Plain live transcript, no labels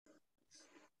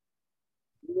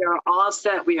We are all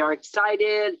set. We are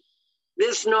excited.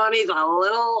 This Nani's a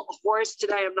little hoarse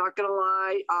today. I'm not going to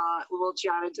lie. We'll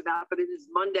chat into that, but it is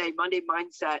Monday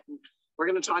mindset. And we're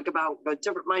going to talk about the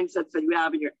different mindsets that you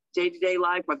have in your day-to-day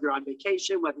life, whether you're on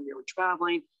vacation, whether you're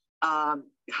traveling,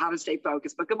 how to stay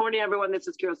focused. But good morning, everyone. This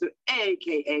is Kirisu,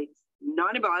 AKA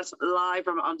Nani Boss, live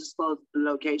from an undisclosed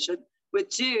location with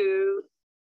two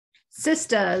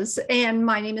sisters. And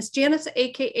my name is Janice,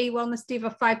 AKA Wellness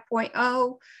Diva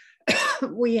 5.0.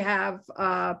 We have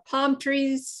palm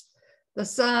trees, the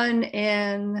sun,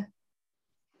 and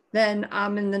then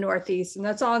I'm in the Northeast. And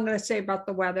that's all I'm going to say about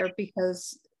the weather,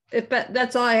 because if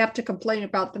that's all I have to complain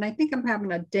about, then I think I'm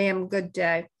having a damn good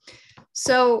day.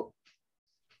 So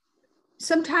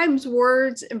sometimes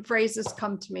words and phrases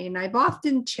come to me, and I've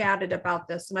often chatted about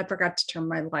this, and I forgot to turn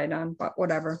my light on, but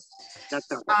whatever.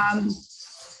 That's okay.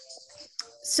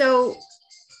 So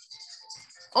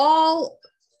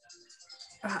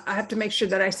I have to make sure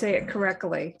that I say it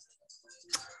correctly.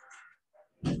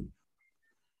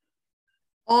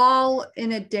 All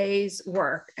in a day's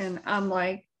work. And I'm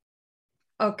like,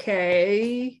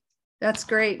 okay, that's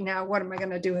great. Now, what am I going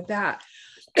to do with that?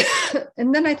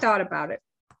 And then I thought about it.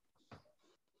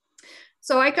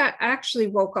 So I actually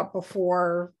woke up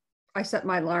before I set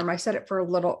my alarm. I set it for a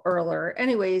little earlier.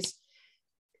 Anyways,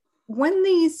 when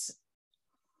these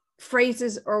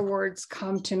phrases or words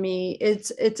come to me,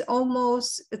 it's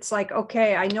like,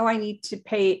 okay, I know I need to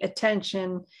pay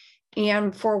attention.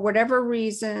 And for whatever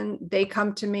reason, they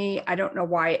come to me. I don't know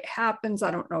why it happens.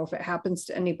 I don't know if it happens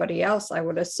to anybody else. I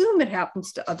would assume it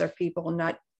happens to other people,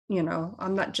 not,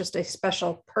 I'm not just a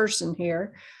special person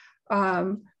here.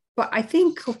 But I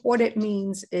think what it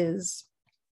means is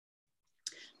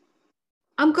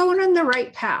I'm going on the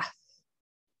right path.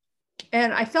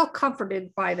 And I felt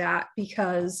comforted by that,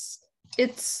 because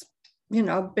it's,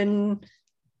 been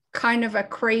kind of a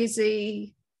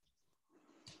crazy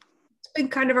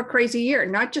year,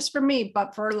 not just for me,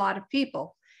 but for a lot of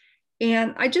people.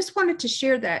 And I just wanted to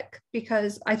share that,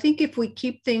 because I think if we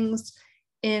keep things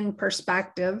in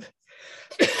perspective,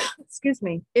 excuse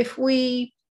me, if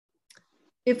we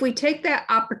take that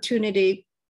opportunity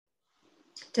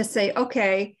to say,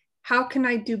 okay, how can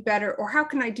I do better? Or how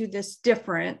can I do this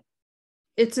different?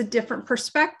 It's a different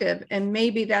perspective. And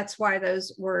maybe that's why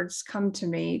those words come to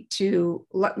me, to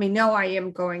let me know I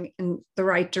am going in the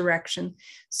right direction.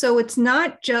 So it's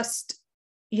not just,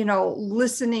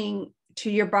 listening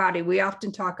to your body. We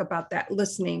often talk about that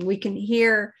listening. We can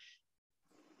hear,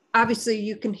 obviously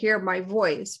you can hear my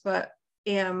voice, but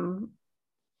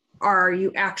are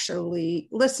you actually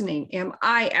listening? Am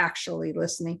I actually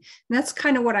listening? And that's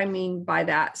kind of what I mean by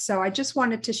that. So I just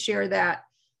wanted to share that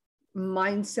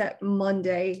Mindset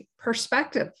Monday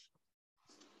perspective.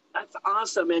 That's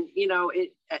awesome. And,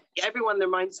 everyone,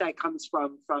 their mindset comes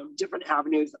from different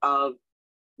avenues of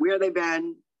where they've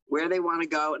been, where they want to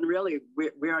go. And really,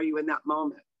 where are you in that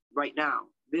moment right now,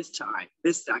 this time,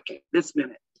 this second, this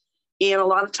minute? And a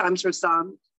lot of times for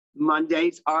some,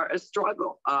 Mondays are a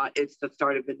struggle. It's the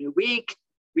start of a new week.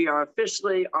 We are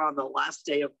officially on the last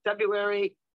day of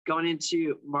February, going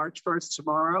into March 1st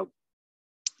tomorrow.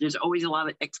 There's always a lot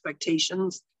of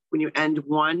expectations when you end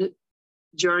one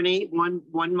journey, one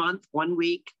month, 1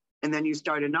 week, and then you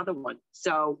start another one.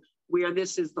 So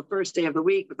this is the first day of the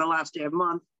week, but the last day of the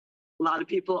month, a lot of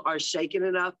people are shaking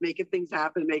it up, making things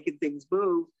happen, making things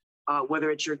move, whether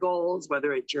it's your goals,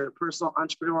 whether it's your personal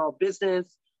entrepreneurial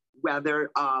business, whether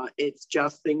it's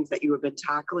just things that you have been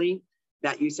tackling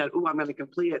that you said, oh, I'm going to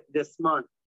complete it this month.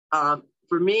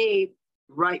 For me,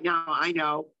 right now, I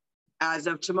know as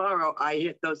of tomorrow, I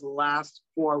hit those last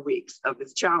 4 weeks of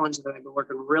this challenge that I've been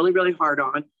working really, really hard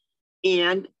on.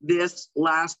 And this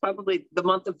probably the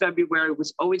month of February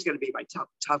was always going to be my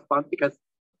tough month, because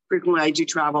frequently I do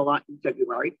travel a lot in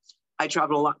February. I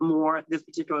travel a lot more this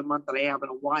particular month than I have in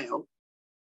a while.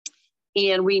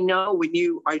 And we know when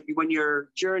your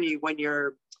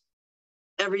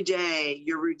every day,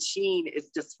 your routine is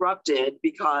disrupted,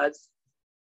 because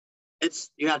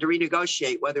you have to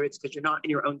renegotiate, whether it's because you're not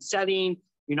in your own setting,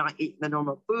 you're not eating the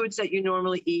normal foods that you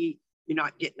normally eat, you're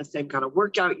not getting the same kind of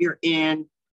workout you're in,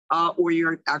 or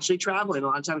you're actually traveling. A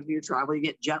lot of times when you're traveling, you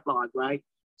get jet lag, right?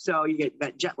 So you get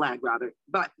that jet lag rather.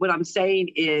 But what I'm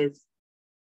saying is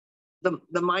the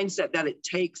mindset that it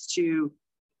takes to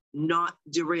not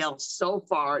derail so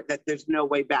far that there's no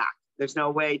way back. There's no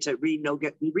way to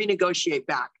renegotiate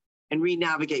back and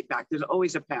re-navigate back. There's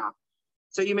always a path.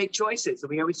 So you make choices. And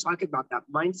we always talk about that.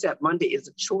 Mindset Monday is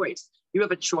a choice. You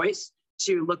have a choice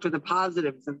to look for the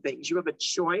positives in things. You have a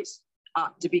choice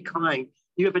to be kind.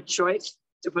 You have a choice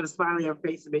to put a smile on your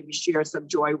face and maybe share some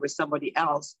joy with somebody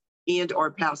else and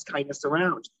or pass kindness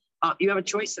around. You have a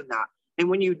choice in that. And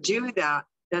when you do that,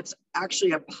 that's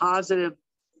actually a positive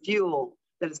fuel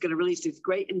that is going to release these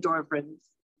great endorphins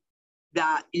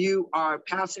that you are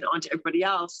passing on to everybody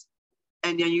else.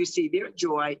 And then you see their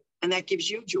joy, and that gives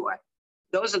you joy.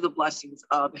 Those are the blessings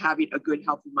of having a good,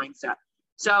 healthy mindset.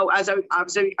 So as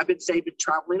I've been saying, been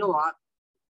traveling a lot,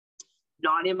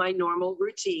 not in my normal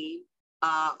routine,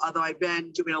 although I've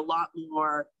been doing a lot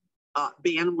more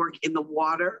band work in the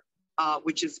water,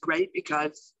 which is great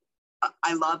because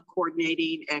I love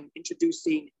coordinating and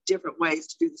introducing different ways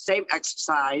to do the same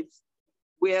exercise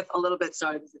with a little bit,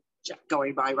 sorry, there's a jet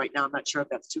going by right now, I'm not sure if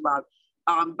that's too loud,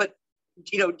 but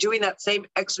doing that same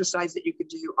exercise that you could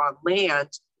do on land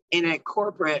and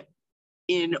incorporate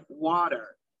in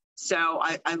water. So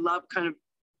I love kind of,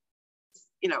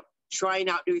 trying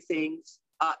out new things.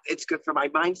 It's good for my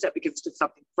mindset because it's just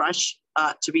something fresh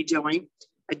to be doing,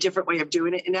 a different way of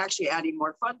doing it, and actually adding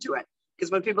more fun to it.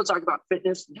 Because when people talk about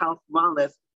fitness and health and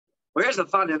wellness, where's the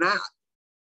fun in that?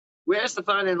 Where's the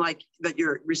fun in like that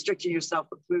you're restricting yourself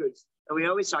with foods? And we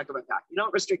always talk about that. You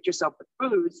don't restrict yourself with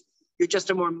foods. You're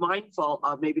just more mindful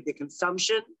of maybe the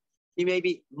consumption. You may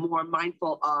be more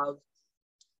mindful of,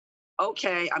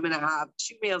 okay, I'm going to have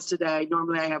 2 meals today.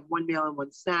 Normally I have 1 meal and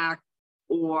 1 snack,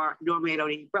 or normally I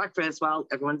don't eat breakfast. Well,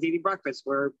 everyone's eating breakfast.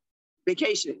 We're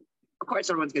vacationing. Of course,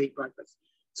 everyone's going to eat breakfast.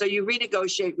 So you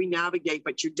renegotiate, renavigate,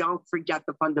 but you don't forget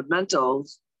the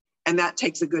fundamentals. And that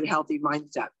takes a good, healthy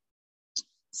mindset.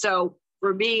 So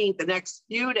for me, the next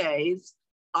few days,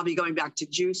 I'll be going back to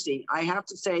juicing. I have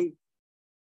to say,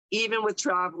 even with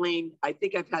traveling, I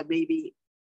think I've had maybe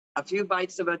a few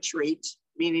bites of a treat,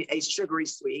 meaning a sugary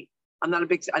sweet. I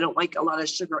don't like a lot of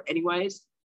sugar anyways.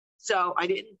 So I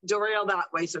didn't derail that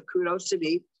way. So kudos to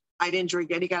me. I didn't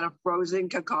drink any kind of frozen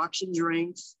concoction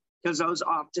drinks because those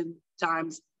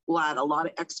oftentimes will add a lot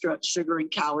of extra sugar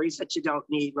and calories that you don't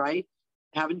need, right?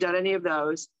 I haven't done any of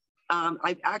those.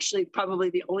 I've actually probably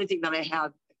the only thing that I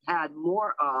have had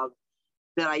more of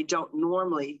that I don't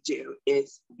normally do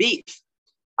is beef.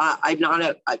 I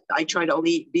try to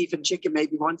only eat beef and chicken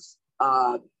maybe once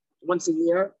a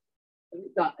year.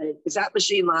 Is that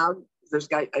machine loud? There's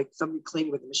somebody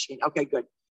cleaning with the machine. Okay, good.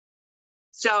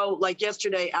 So like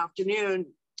yesterday afternoon,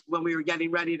 when we were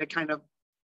getting ready to kind of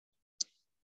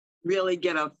really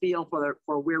get a feel for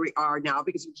where we are now,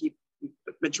 because we've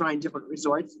been trying different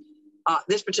resorts.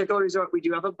 This particular resort, we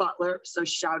do have a butler. So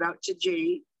shout out to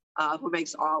G, who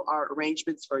makes all our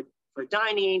arrangements for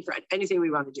dining, for anything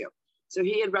we want to do. So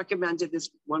he had recommended this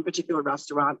one particular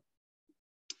restaurant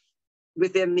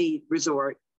within the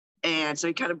resort. And so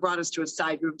he kind of brought us to a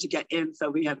side room to get in. So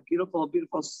we had a beautiful,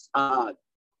 beautiful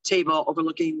table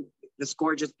overlooking this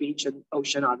gorgeous beach and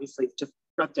ocean, obviously, it's just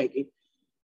breathtaking.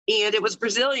 And it was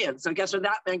Brazilian. So guess what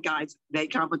that meant, guys? They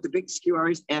come with the big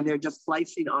skewers and they're just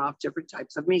slicing off different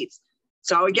types of meats.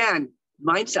 So again,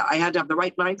 mindset, I had to have the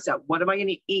right mindset. What am I going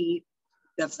to eat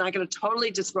that's not going to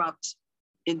totally disrupt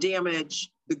and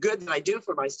damage the good that I do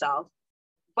for myself,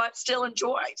 but still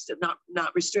enjoy, still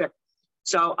not restrict.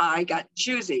 So I got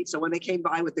choosy. So when they came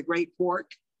by with the great pork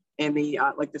and the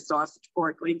like the sausage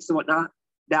pork links and whatnot,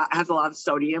 that has a lot of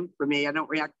sodium for me. I don't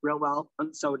react real well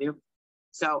on sodium.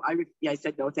 So I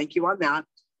said, no, thank you on that.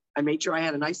 I made sure I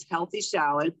had a nice healthy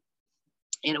salad,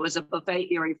 and it was a buffet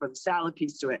area for the salad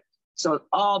piece to it. So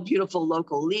all beautiful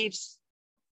local leaves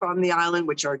from the island,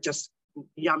 which are just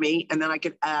yummy. And then I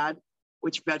could add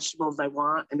which vegetables I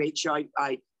want. I made sure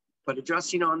I put a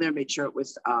dressing on there, made sure it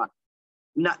was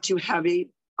not too heavy,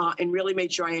 and really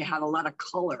made sure I had a lot of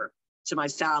color to my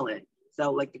salad.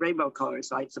 So like the rainbow colors.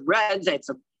 So I had some reds, I had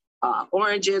some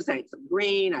oranges, I had some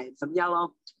green, I had some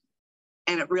yellow.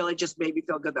 And it really just made me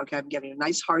feel good. Okay, I'm getting a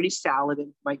nice hearty salad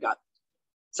in my gut.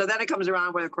 So then it comes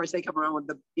around where, of course, they come around with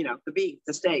the beef,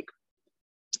 the steak.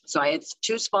 So I had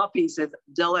 2 small pieces,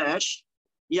 delish,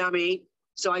 yummy.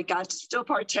 So I got to still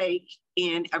partake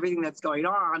in everything that's going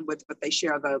on with, but they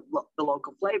share the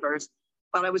local flavors.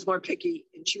 But I was more picky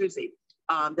and choosy.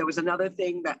 There was another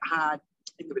thing that had,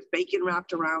 I think it was bacon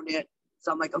wrapped around it.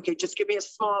 So I'm like, okay, just give me a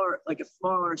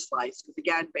smaller slice. Because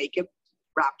again, bacon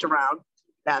wrapped around,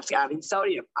 that's adding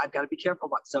sodium. I've got to be careful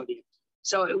about sodium.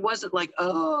 So it wasn't like,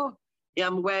 oh, yeah,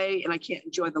 I'm away and I can't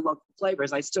enjoy the local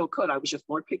flavors. I still could. I was just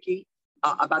more picky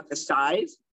about the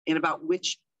size and about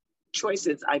which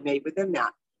choices I made within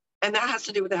that. And that has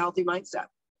to do with a healthy mindset.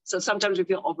 So sometimes we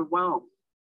feel overwhelmed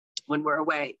when we're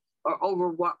away, or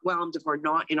overwhelmed if we're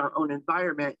not in our own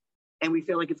environment and we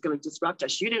feel like it's going to disrupt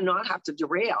us. You do not have to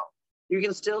derail. You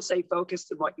can still stay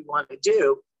focused on what you want to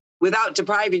do without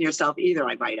depriving yourself either,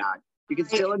 I might add. You can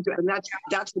still enjoy, and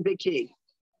that's the big key.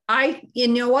 You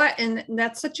know what? And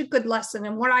that's such a good lesson.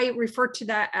 And what I refer to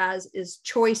that as is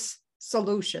choice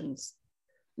solutions.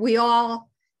 We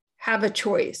all have a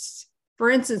choice.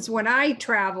 For instance, when I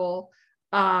travel,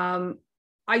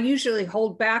 I usually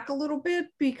hold back a little bit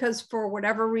because for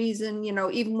whatever reason, you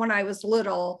know, even when I was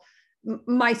little,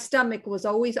 my stomach was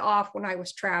always off when I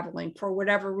was traveling for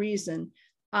whatever reason.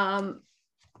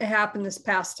 It happened this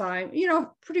past time, you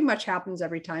know, pretty much happens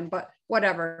every time, but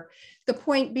whatever. The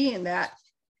point being that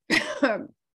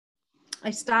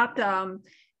I stopped,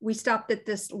 we stopped at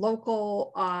this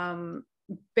local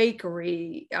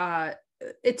bakery.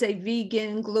 It's a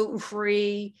vegan,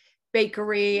 gluten-free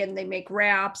bakery, and they make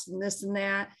wraps and this and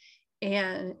that.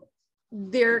 And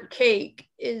their cake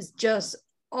is just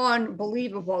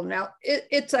unbelievable. Now,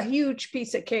 it's a huge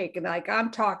piece of cake, and like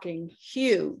I'm talking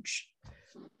huge.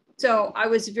 So I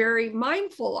was very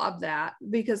mindful of that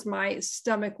because my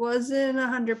stomach wasn't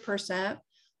 100%,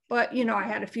 but you know, I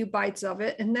had a few bites of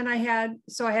it, and then I had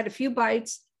a few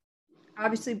bites,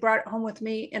 obviously brought it home with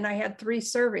me, and I had 3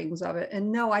 servings of it.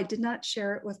 And no, I did not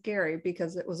share it with Gary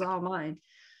because it was all mine.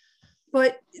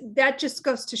 But that just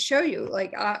goes to show you,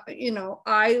 like, you know,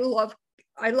 I love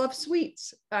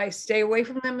sweets. I stay away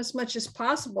from them as much as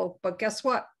possible. But guess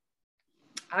what?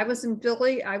 I was in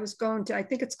Philly. I was going to, I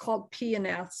think it's called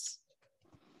P&S.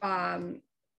 I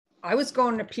was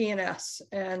going to P&S,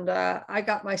 and I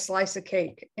got my slice of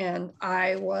cake, and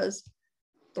I was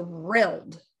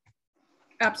thrilled.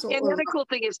 Absolutely. And the other cool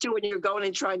thing is too, when you're going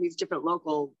and trying these different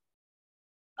local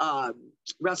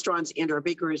restaurants and or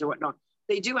bakeries or whatnot,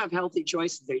 they do have healthy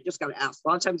choices there. You just got to ask. A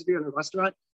lot of times if you're in a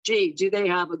restaurant, gee, do they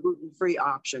have a gluten-free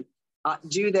option?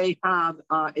 Do they have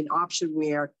an option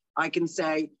where I can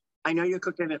say, I know you're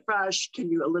cooking it fresh.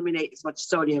 Can you eliminate as much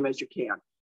sodium as you can?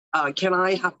 Can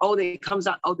I have, it comes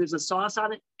out, there's a sauce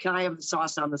on it. Can I have the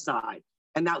sauce on the side?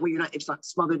 And that way it's not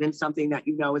smothered in something that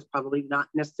you know is probably not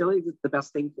necessarily the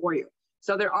best thing for you.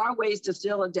 So there are ways to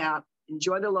still adapt,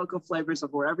 enjoy the local flavors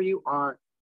of wherever you are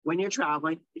when you're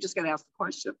traveling. You just got to ask the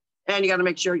question. And you got to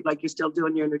make sure like you're still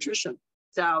doing your nutrition.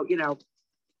 So, you know,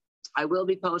 I will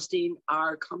be posting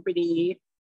our company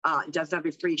does have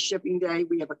a free shipping day.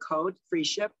 We have a code, free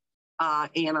ship.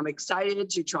 And I'm excited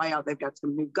to try out. They've got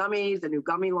some new gummies, a new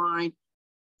gummy line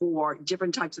for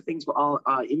different types of things for all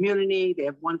immunity. They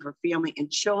have one for family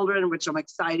and children, which I'm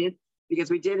excited because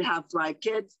we did have Thrive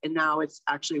Kids, and now it's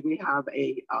actually, we have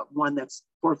a one that's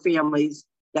for families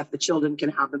that the children can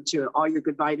have them too. All your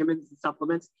good vitamins and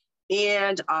supplements,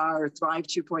 and our Thrive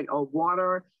 2.0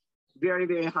 water, very,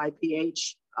 very high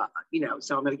pH. You know,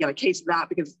 so I'm going to get a case of that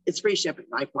because it's free shipping.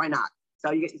 Like, why not?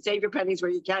 So you save your pennies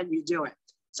where you can, you do it.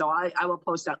 So I will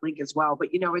post that link as well.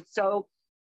 But, you know, it's so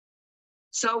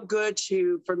good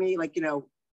for me, like, you know,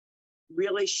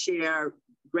 really share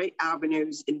great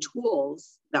avenues and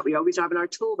tools that we always have in our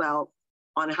tool belt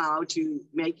on how to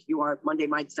make your Monday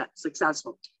mindset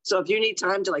successful. So if you need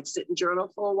time to like sit and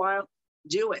journal for a while,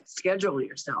 do it, schedule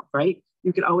yourself, right?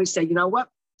 You can always say, you know what?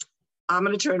 I'm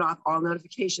going to turn off all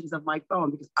notifications of my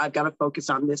phone because I've got to focus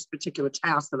on this particular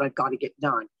task that I've got to get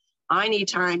done. I need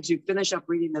time to finish up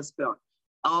reading this book.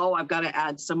 Oh, I've got to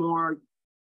add some more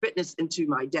fitness into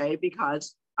my day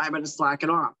because I'm going to slacken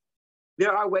off.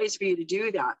 There are ways for you to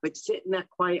do that, but sit in that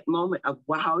quiet moment of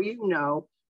how you know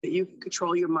that you can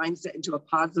control your mindset into a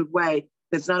positive way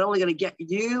that's not only going to get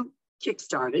you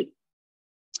kickstarted,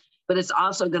 but it's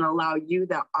also going to allow you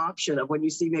that option of when you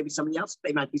see maybe somebody else,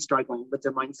 they might be struggling with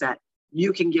their mindset,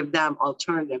 you can give them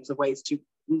alternatives of ways to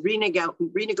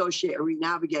renegotiate or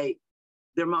re-navigate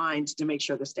their minds to make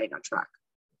sure they're staying on track.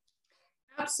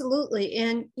 Absolutely.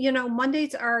 And, you know,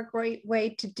 Mondays are a great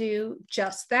way to do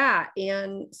just that.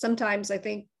 And sometimes I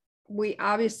think we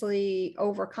obviously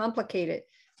overcomplicate it.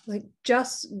 Like,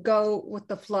 just go with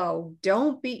the flow.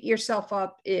 Don't beat yourself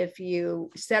up if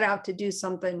you set out to do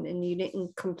something and you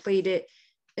didn't complete it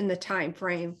in the time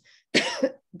frame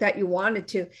that you wanted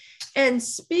to. And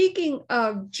speaking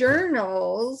of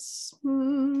journals,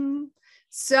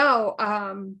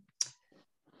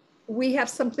 we have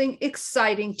something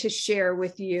exciting to share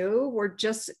with you. We're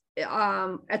just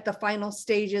at the final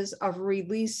stages of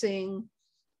releasing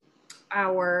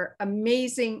our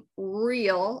amazing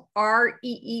Reel,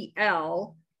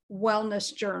 REEL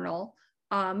wellness journal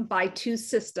by Two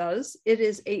Sisters. It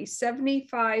is a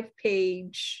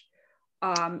 75-page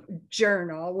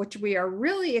journal, which we are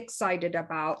really excited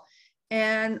about.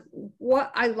 And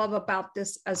what I love about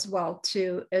this as well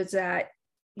too is that,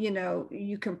 you know,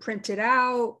 you can print it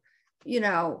out. You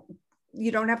know,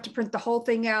 you don't have to print the whole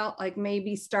thing out, like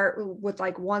maybe start with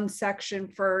like one section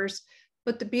first.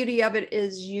 But the beauty of it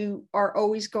is you are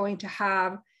always going to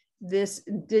have this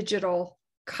digital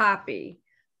copy.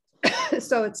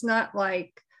 So it's not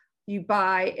like you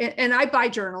buy, and I buy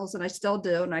journals, and I still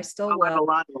do, and I still will. I have a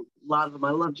lot of them.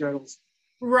 I love journals.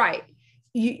 Right.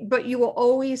 But you will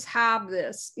always have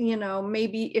this,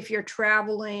 maybe if you're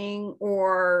traveling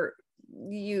or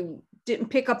you didn't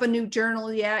pick up a new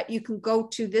journal yet, you can go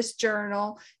to this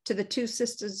journal, to the Two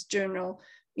Sisters journal,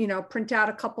 print out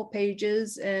a couple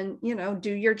pages and,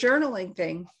 do your journaling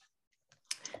thing.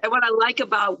 And what I like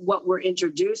about what we're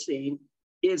introducing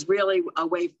is really a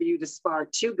way for you to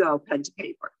spark to go pen to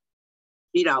paper.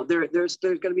 There's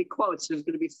going to be quotes, there's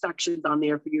going to be sections on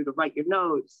there for you to write your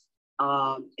notes,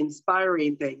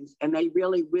 inspiring things, and they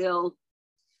really will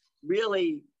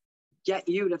get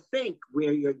you to think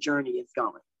where your journey is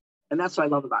going. And that's what I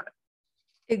love about it.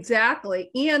 Exactly.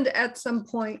 And at some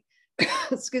point,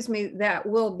 excuse me, that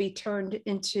will be turned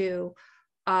into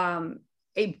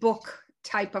a book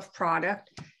type of product.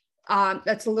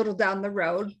 That's a little down the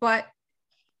road, but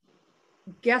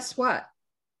guess what?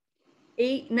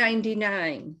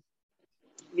 $8.99.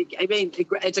 I mean,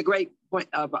 it's a great point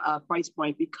of price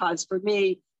point, because for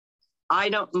me, I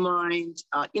don't mind.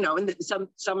 And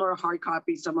some are hard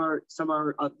copies, some are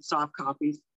soft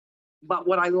copies. But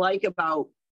what I like about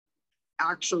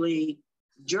actually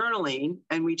journaling,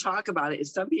 and we talk about it,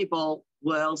 is some people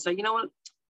will say, you know what,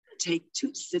 take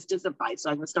Two Sisters advice, so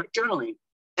I'm going to start journaling.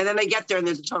 And then they get there and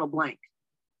there's a total blank.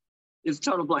 There's a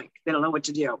total blank. They don't know what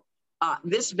to do.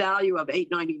 This value of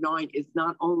 $8.99 is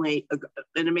not only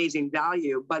an amazing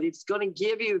value, but it's going to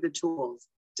give you the tools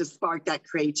to spark that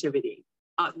creativity.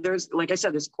 There's, like I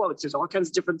said, there's quotes, there's all kinds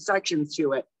of different sections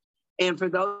to it. And for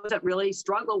those that really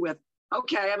struggle with,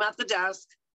 okay, I'm at the desk,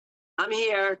 I'm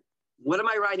here, what am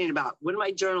I writing about? What am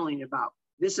I journaling about?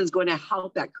 This is going to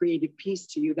help that creative piece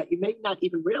to you that you may not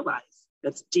even realize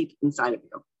that's deep inside of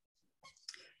you.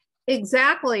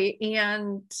 Exactly.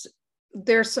 And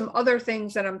there's some other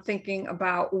things that I'm thinking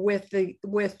about with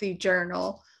the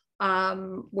journal,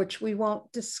 which we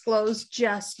won't disclose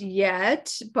just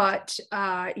yet, but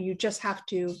you just have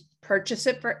to purchase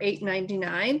it for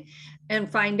 $8.99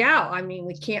 and find out. I mean,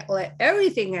 we can't let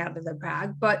everything out of the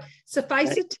bag, but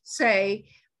suffice it to say,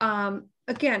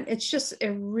 again, it's just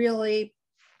a really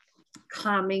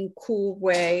calming, cool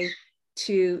way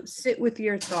to sit with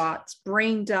your thoughts,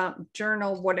 brain dump,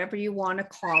 journal, whatever you want to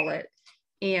call it.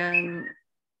 And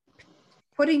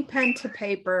putting pen to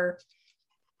paper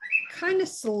kind of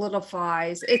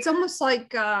solidifies. It's almost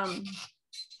like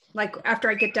after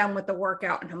I get done with the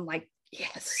workout and I'm like,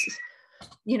 yes,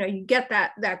 you get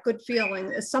that good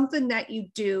feeling. It's something that you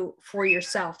do for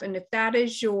yourself. And if that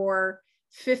is your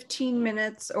 15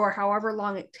 minutes or however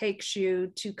long it takes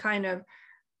you to kind of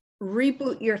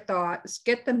reboot your thoughts,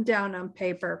 get them down on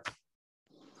paper,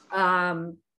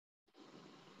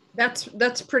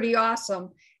 that's pretty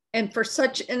awesome. And for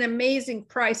such an amazing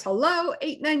price, hello,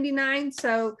 $8.99.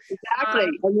 So exactly.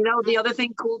 And the other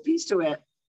cool piece to it,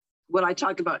 when I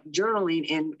talk about journaling,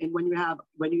 and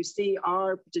when you see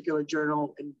our particular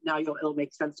journal, and now it'll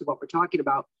make sense to what we're talking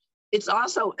about, it's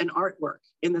also an artwork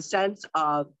in the sense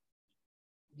of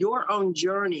your own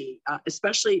journey,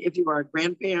 especially if you are a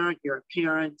grandparent, you're a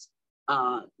parent,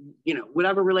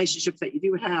 whatever relationships that you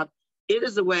do have, it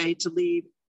is a way to leave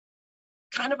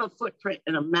kind of a footprint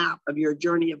and a map of your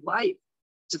journey of life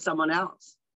to someone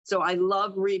else. So I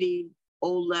love reading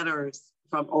old letters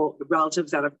from old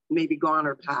relatives that have maybe gone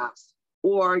or passed,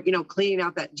 or, cleaning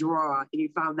out that drawer and you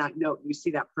found that note and you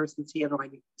see that person's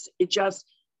handwriting. It just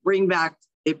brings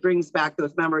back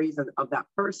those memories of that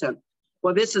person.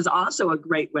 Well, this is also a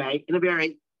great way, in a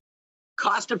very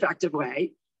cost-effective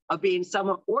way, of being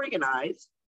somewhat organized.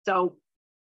 So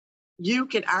you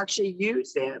can actually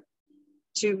use it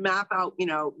to map out,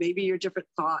 maybe your different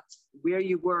thoughts, where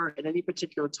you were at any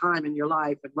particular time in your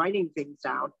life, and writing things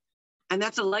down. And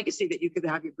that's a legacy that you could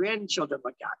have your grandchildren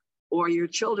look at, or your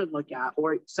children look at,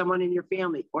 or someone in your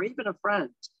family, or even a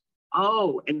friend.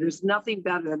 Oh, and there's nothing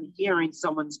better than hearing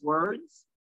someone's words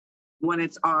when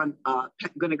it's on,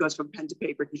 when it goes from pen to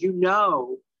paper,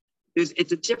 because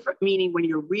it's a different meaning when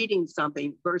you're reading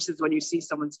something versus when you see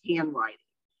someone's handwriting,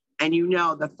 and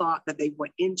the thought that they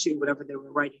went into whatever they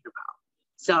were writing about.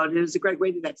 So it is a great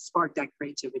way to spark that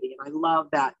creativity. And I love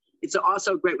that. It's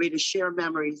also a great way to share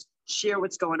memories, share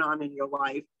what's going on in your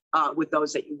life with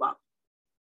those that you love.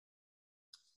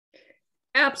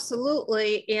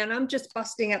 Absolutely. And I'm just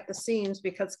busting at the seams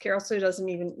because Carol Sue doesn't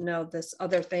even know this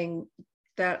other thing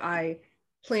that I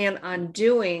plan on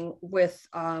doing with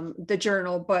the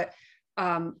journal. But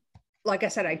like I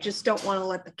said, I just don't want to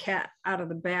let the cat out of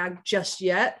the bag just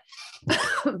yet.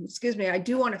 Excuse me. I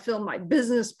do want to fill my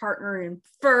business partner in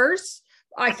first.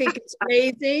 I think it's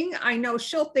amazing. I know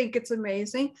she'll think it's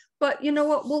amazing, but you know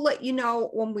what? We'll let you know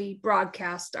when we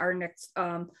broadcast our next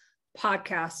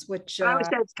podcast, which I always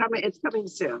say it's coming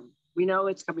soon. We know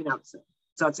it's coming out soon.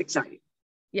 So it's exciting.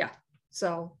 Yeah.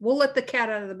 So we'll let the cat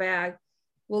out of the bag.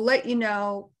 We'll let you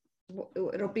know.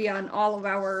 It'll be on all of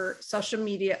our social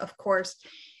media, of course.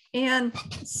 And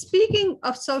speaking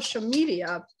of social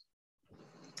media,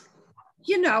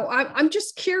 I'm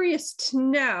just curious to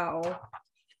know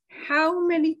how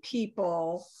many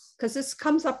people, because this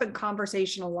comes up in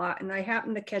conversation a lot, and I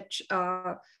happen to catch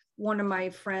one of my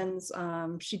friends,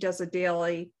 she does a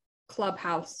daily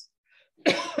Clubhouse,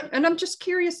 and I'm just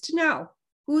curious to know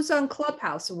who's on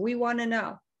Clubhouse. We want to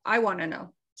know. I want to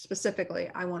know specifically.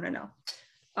 I want to know.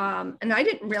 And I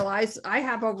didn't realize I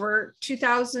have over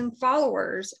 2,000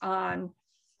 followers on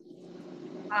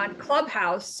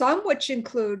Clubhouse, some which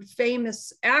include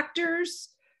famous actors,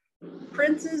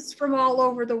 princes from all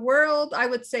over the world. I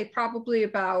would say probably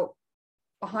about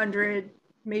 100,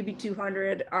 maybe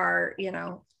 200 are,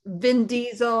 Vin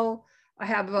Diesel. I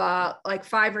have like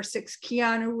 5 or 6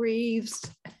 Keanu Reeves.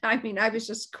 I mean, I was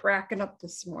just cracking up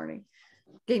this morning.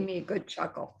 Gave me a good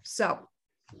chuckle. So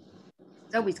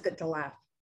it's always good to laugh.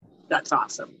 That's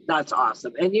awesome. That's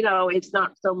awesome. And, it's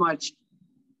not so much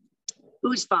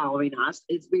who's following us.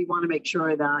 It's we want to make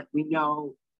sure that we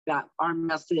know that our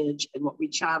message and what we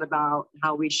chat about,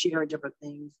 how we share different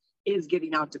things is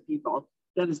getting out to people,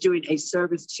 that is doing a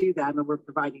service to them, and we're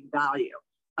providing value.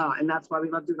 And that's why we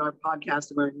love doing our podcast,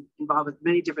 and we're involved with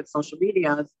many different social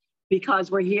medias,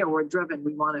 because we're here, we're driven.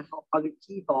 We want to help other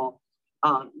people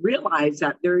realize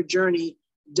that their journey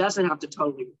doesn't have to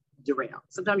totally derail.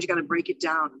 Sometimes you got to break it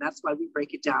down. And that's why we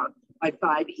break it down by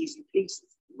 5 easy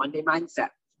pieces. Monday mindset,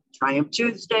 Triumph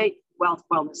Tuesday, Wealth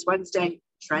Wellness Wednesday,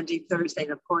 Trending Thursday,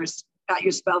 and of course, pat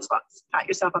yourself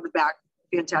on the back,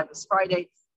 Fantabulous Friday,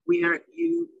 where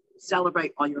you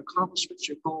celebrate all your accomplishments,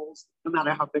 your goals, no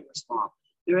matter how big or small.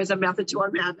 There is a method to our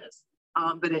madness,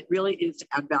 but it really is to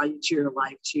add value to your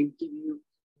life, to give you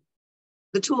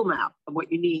the tool map of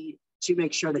what you need to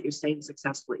make sure that you're staying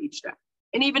successful each day.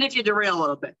 And even if you derail a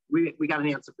little bit, we got an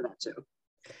answer for that too.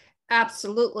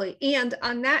 Absolutely. And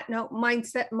on that note,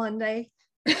 Mindset Monday,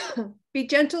 be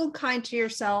gentle and kind to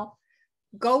yourself.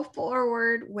 Go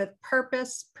forward with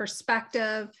purpose,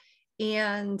 perspective,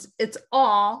 and it's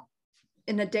all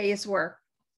in a day's work.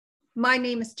 My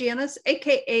name is Janice,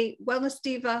 aka Wellness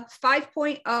Diva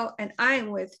 5.0, and I am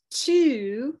with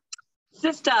 2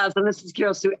 sisters, and this is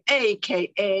Carol Sue,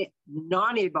 aka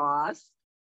Nani Boss,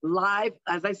 live,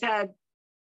 as I said,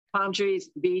 palm trees,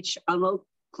 beach,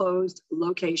 unclosed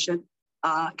location,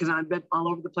 because I've been all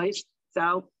over the place.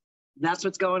 So that's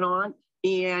what's going on.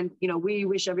 And, we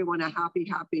wish everyone a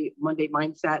happy Monday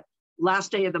mindset.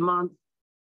 Last day of the month.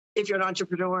 If you're an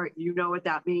entrepreneur, you know what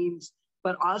that means.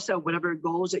 But also, whatever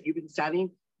goals that you've been setting,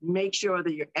 make sure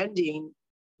that you're ending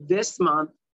this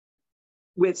month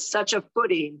with such a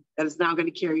footing that is now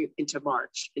going to carry you into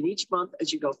March. And each month,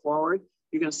 as you go forward,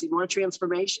 you're going to see more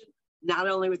transformation, not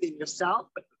only within yourself,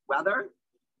 but the weather.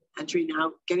 Entering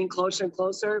now, getting closer and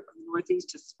closer from the Northeast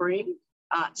to spring.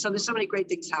 So there's so many great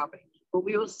things happening. But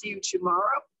we will see you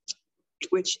tomorrow,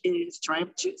 which is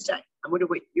Triumph Tuesday. I wonder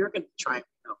what you're going to triumph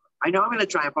over. I know I'm going to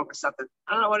triumph over something.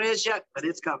 I don't know what it is yet, but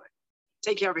it's coming.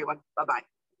 Take care, everyone. Bye-bye.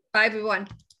 Bye, everyone.